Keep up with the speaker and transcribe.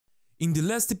In the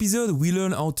last episode, we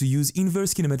learned how to use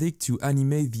inverse kinematic to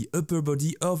animate the upper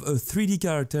body of a 3D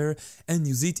character and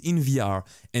use it in VR.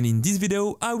 And in this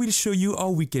video, I will show you how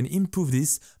we can improve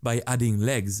this by adding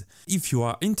legs. If you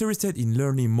are interested in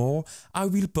learning more, I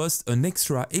will post an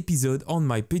extra episode on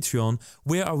my Patreon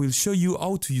where I will show you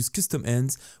how to use custom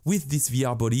hands with this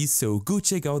VR body, so go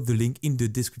check out the link in the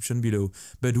description below.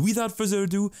 But without further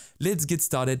ado, let's get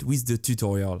started with the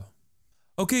tutorial.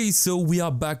 Okay, so we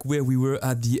are back where we were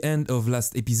at the end of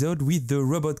last episode with the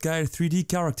Robot Kyle 3D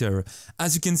character.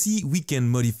 As you can see, we can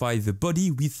modify the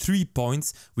body with 3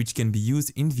 points, which can be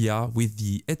used in VR with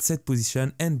the headset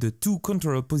position and the 2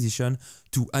 controller position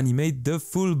to animate the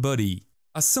full body.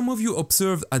 As some of you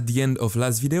observed at the end of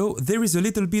last video, there is a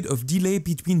little bit of delay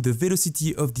between the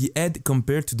velocity of the head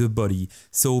compared to the body.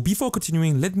 So before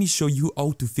continuing, let me show you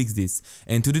how to fix this.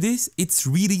 And to do this, it's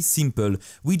really simple.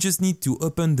 We just need to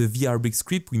open the VRBrick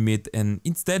script we made, and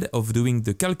instead of doing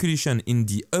the calculation in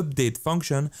the update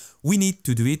function, we need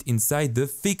to do it inside the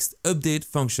fixed update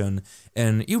function.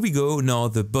 And here we go, now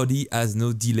the body has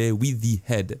no delay with the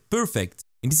head. Perfect!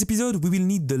 In this episode, we will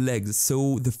need the legs,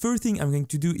 so the first thing I'm going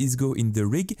to do is go in the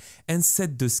rig and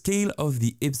set the scale of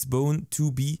the hips bone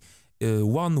to be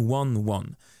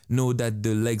 111. Now that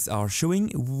the legs are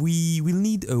showing, we will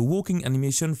need a walking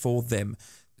animation for them.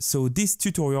 So this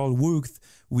tutorial works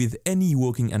with any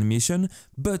walking animation,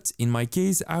 but in my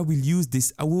case, I will use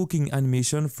this walking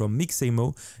animation from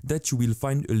Mixamo that you will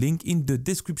find a link in the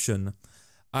description.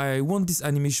 I want this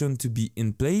animation to be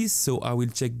in place, so I will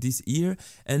check this here,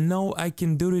 and now I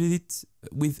can download it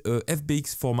with a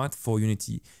FBX format for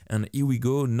Unity. And here we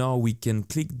go, now we can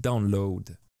click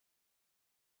download.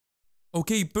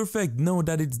 Okay, perfect, now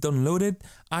that it's downloaded,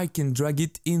 I can drag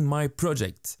it in my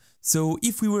project. So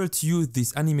if we were to use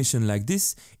this animation like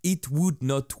this, it would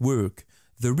not work.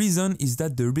 The reason is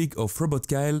that the rig of Robot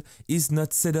Kyle is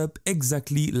not set up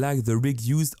exactly like the rig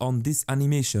used on this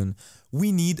animation.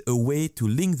 We need a way to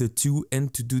link the two,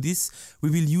 and to do this,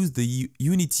 we will use the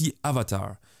Unity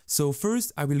avatar. So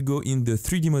first I will go in the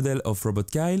 3D model of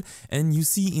Robot Kyle, and you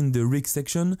see in the rig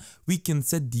section, we can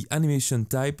set the animation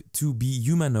type to be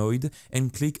humanoid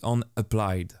and click on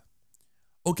applied.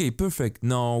 Okay, perfect.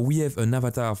 Now we have an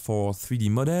avatar for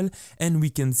 3D model, and we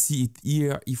can see it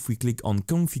here if we click on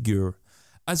configure.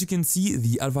 As you can see,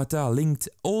 the avatar linked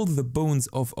all the bones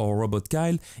of our Robot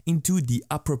Kyle into the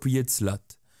appropriate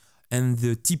slot. And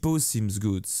the T-pose seems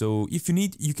good, so if you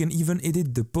need, you can even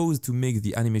edit the pose to make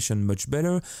the animation much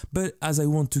better, but as I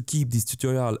want to keep this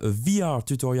tutorial a VR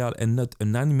tutorial and not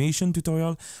an animation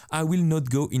tutorial, I will not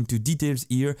go into details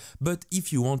here, but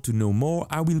if you want to know more,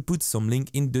 I will put some link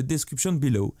in the description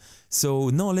below. So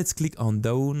now let's click on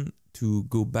down to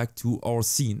go back to our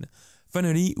scene.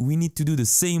 Finally, we need to do the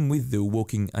same with the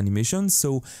walking animation,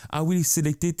 so I will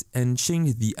select it and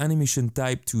change the animation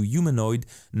type to humanoid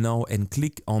now and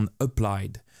click on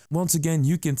applied. Once again,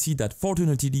 you can see that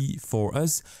fortunately for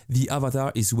us, the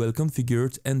avatar is well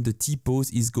configured and the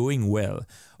T-pose is going well.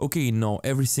 Okay, now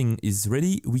everything is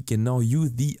ready, we can now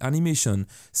use the animation.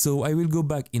 So I will go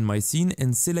back in my scene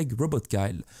and select Robot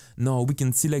Kyle. Now we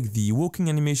can select the walking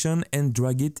animation and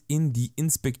drag it in the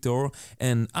inspector,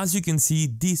 and as you can see,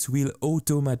 this will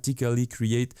automatically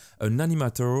create an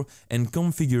animator and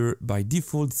configure by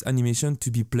default this animation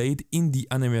to be played in the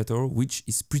animator, which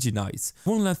is pretty nice.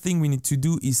 One last thing we need to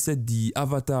do is set the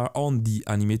avatar on the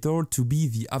animator to be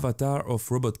the avatar of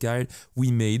Robot Kyle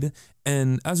we made,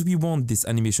 and as we want this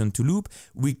animation to loop,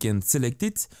 we can select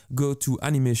it, go to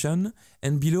animation,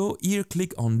 and below here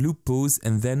click on loop pose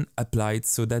and then apply it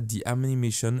so that the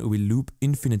animation will loop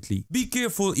infinitely. Be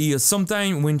careful here,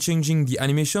 sometimes when changing the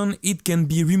animation it can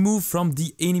be removed from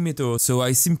the animator, so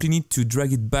I simply need to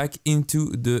drag it back into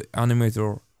the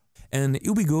animator. And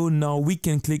here we go, now we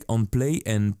can click on play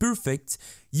and perfect.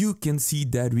 You can see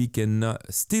that we can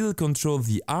still control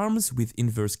the arms with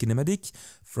inverse kinematic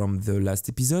from the last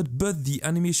episode, but the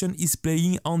animation is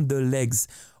playing on the legs.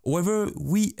 However,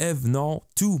 we have now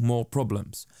 2 more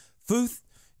problems. First,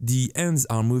 the hands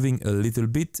are moving a little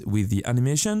bit with the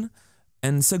animation,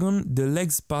 and second, the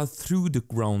legs pass through the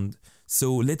ground.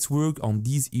 So let's work on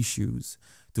these issues.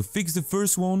 To fix the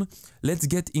first one, let's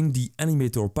get in the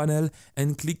animator panel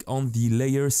and click on the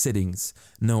layer settings.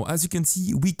 Now, as you can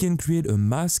see, we can create a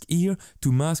mask here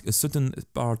to mask a certain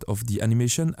part of the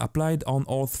animation applied on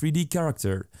our 3D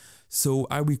character. So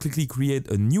I will quickly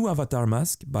create a new avatar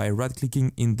mask by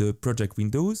right-clicking in the project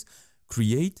windows,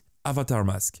 create avatar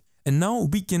mask. And now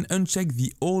we can uncheck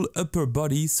the whole upper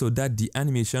body so that the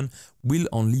animation will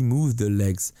only move the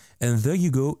legs. And there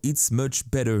you go, it's much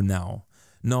better now.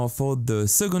 Now for the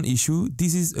second issue,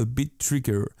 this is a bit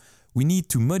trickier. we need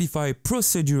to modify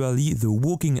procedurally the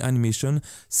walking animation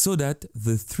so that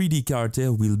the 3D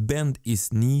character will bend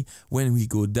his knee when we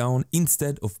go down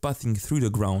instead of passing through the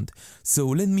ground. So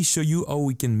let me show you how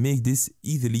we can make this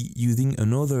easily using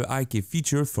another IK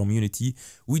feature from Unity,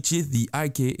 which is the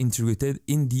IK integrated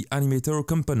in the animator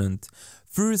component.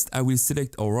 First, I will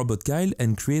select our robot Kyle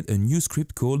and create a new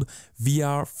script called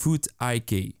VR Foot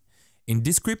IK. In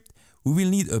this script, we will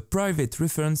need a private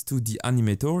reference to the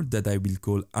animator that I will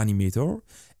call animator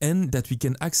and that we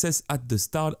can access at the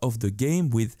start of the game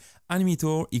with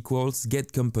animator equals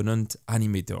getComponent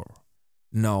animator.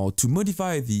 Now, to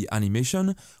modify the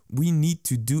animation, we need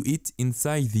to do it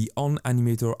inside the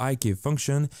onAnimatorIK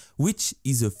function, which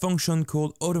is a function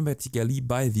called automatically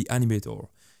by the animator.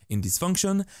 In this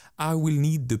function, I will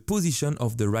need the position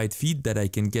of the right feet that I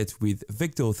can get with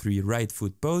vector3 right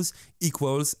foot pose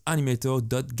equals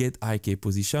animator.getIK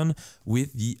position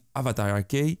with the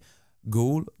avatarIK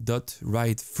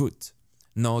goal.right foot.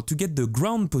 Now, to get the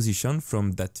ground position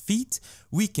from that feet,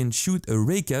 we can shoot a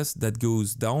raycast that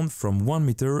goes down from 1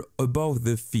 meter above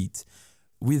the feet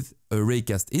with a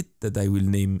raycast hit that I will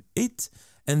name it,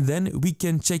 and then we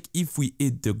can check if we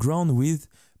hit the ground with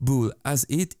bool as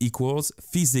it equals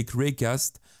physic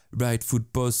raycast right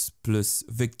foot pose plus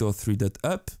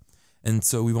vector3.up, and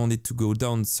so we want it to go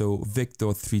down, so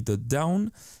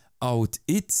vector3.down out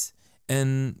it,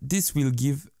 and this will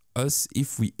give us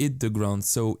if we hit the ground.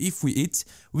 So if we hit,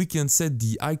 we can set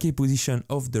the IK position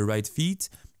of the right feet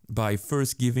by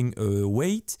first giving a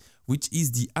weight, which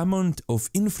is the amount of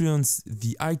influence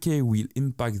the IK will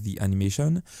impact the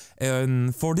animation.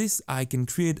 And for this, I can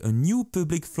create a new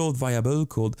public float variable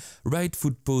called right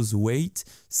foot pose weight,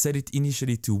 set it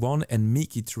initially to 1 and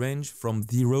make it range from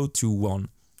 0 to 1.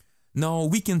 Now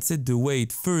we can set the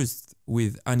weight first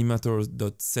with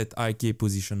animator.setIK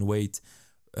position weight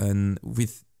and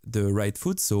with the right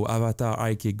foot, so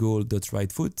avatarIK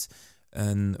goal.right foot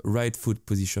and right foot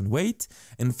position weight,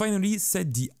 and finally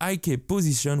set the IK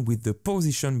position with the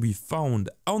position we found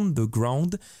on the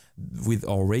ground with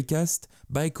our raycast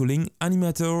by calling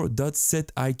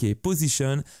animator.setIK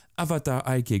position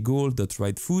avatarIK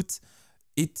goal.right foot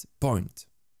hit point.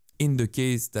 In the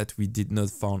case that we did not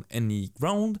find any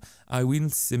ground, I will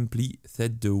simply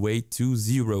set the weight to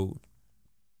 0.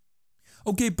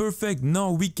 Okay, perfect.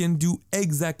 Now we can do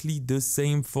exactly the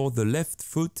same for the left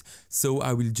foot. So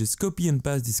I will just copy and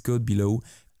paste this code below,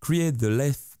 create the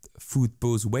left foot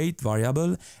pose weight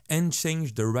variable and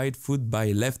change the right foot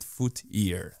by left foot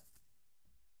here.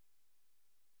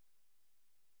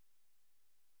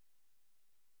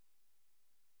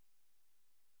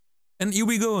 And here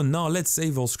we go, now let's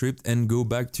save our script and go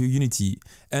back to Unity.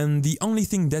 And the only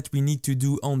thing that we need to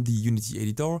do on the Unity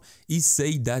editor is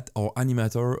say that our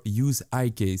animator use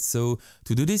IK. So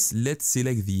to do this, let's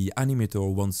select the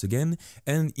animator once again,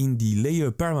 and in the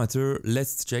layer parameter,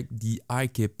 let's check the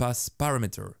IK pass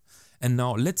parameter. And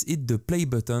now let's hit the play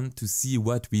button to see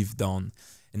what we've done.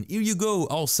 And here you go,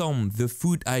 awesome, the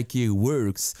foot IK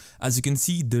works. As you can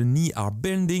see, the knee are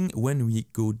bending when we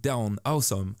go down,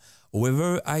 awesome.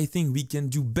 However, I think we can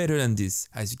do better than this.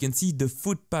 As you can see, the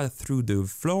foot pass through the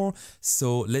floor,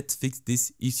 so let's fix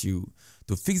this issue.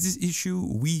 To fix this issue,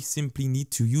 we simply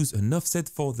need to use an offset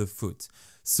for the foot.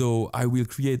 So I will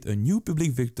create a new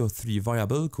public vector3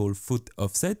 variable called foot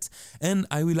offset, and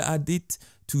I will add it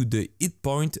to the hit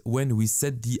point when we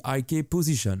set the IK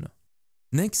position.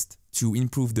 Next, to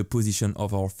improve the position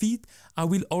of our feet, I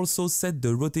will also set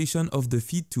the rotation of the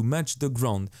feet to match the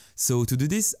ground. So to do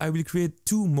this, I will create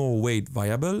two more weight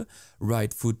variables,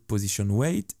 right foot position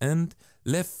weight and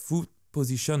left foot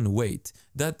position weight,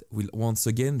 that will once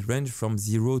again range from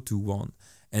 0 to 1.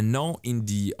 And now in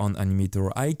the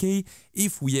onAnimatorIK,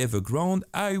 if we have a ground,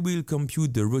 I will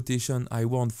compute the rotation I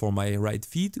want for my right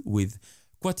feet with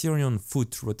quaternion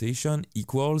foot rotation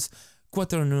equals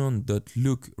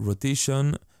quaternion.look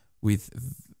rotation with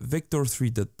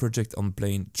vector3.project on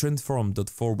plane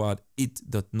transform.forward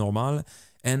it.normal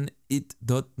and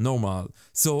it.normal.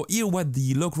 So here what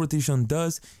the lock rotation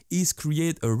does is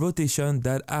create a rotation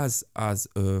that has as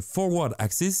a forward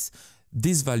axis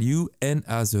this value and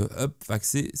as a up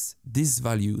axis this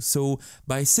value. So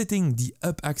by setting the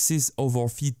up axis of our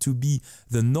feet to be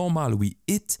the normal we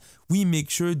hit, we make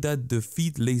sure that the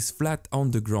feet lays flat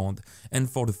on the ground. And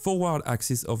for the forward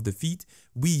axis of the feet,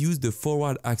 we use the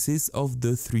forward axis of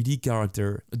the 3D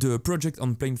character. The project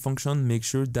on plane function makes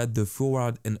sure that the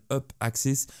forward and up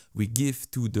axis we give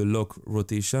to the lock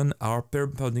rotation are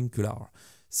perpendicular.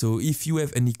 So if you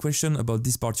have any question about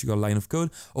this particular line of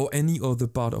code or any other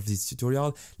part of this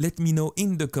tutorial, let me know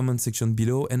in the comment section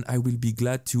below and I will be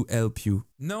glad to help you.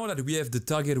 Now that we have the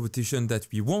target rotation that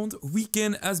we want, we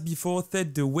can, as before,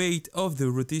 set the weight of the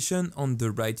rotation on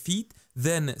the right feet,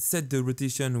 then set the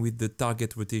rotation with the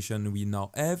target rotation we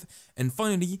now have, and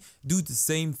finally do the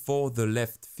same for the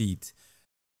left feet.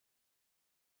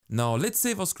 Now let's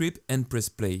save our script and press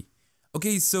play.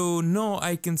 Okay, so now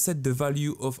I can set the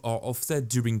value of our offset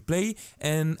during play,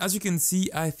 and as you can see,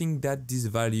 I think that this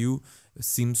value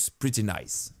seems pretty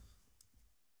nice.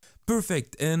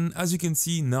 Perfect, and as you can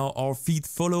see now our feet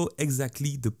follow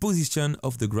exactly the position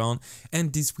of the ground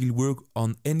and this will work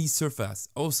on any surface.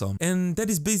 Awesome. And that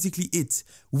is basically it.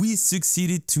 We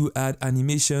succeeded to add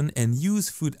animation and use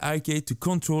Foot Arcade to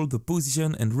control the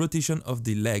position and rotation of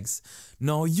the legs.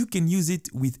 Now you can use it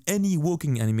with any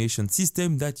walking animation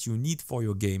system that you need for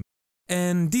your game.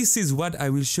 And this is what I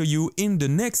will show you in the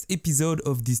next episode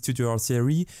of this tutorial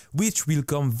series, which will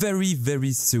come very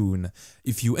soon.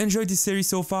 If you enjoyed this series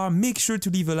so far, make sure to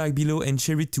leave a like below and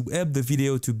share it to help the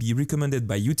video to be recommended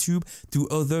by YouTube to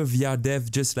other VR devs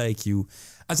just like you.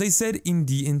 As I said in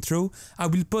the intro, I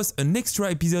will post an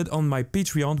extra episode on my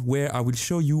Patreon where I will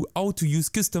show you how to use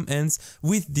custom hands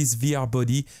with this VR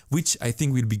body, which I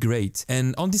think will be great.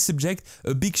 And on this subject,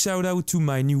 a big shout out to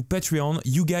my new Patreon.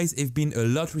 You guys have been a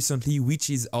lot recently, which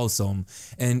is awesome.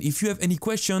 And if you have any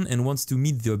question and wants to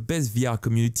meet the best VR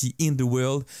community in the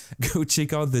world, go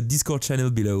check out the Discord channel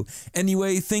below.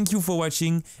 Anyway, thank you for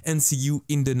watching and see you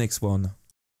in the next one.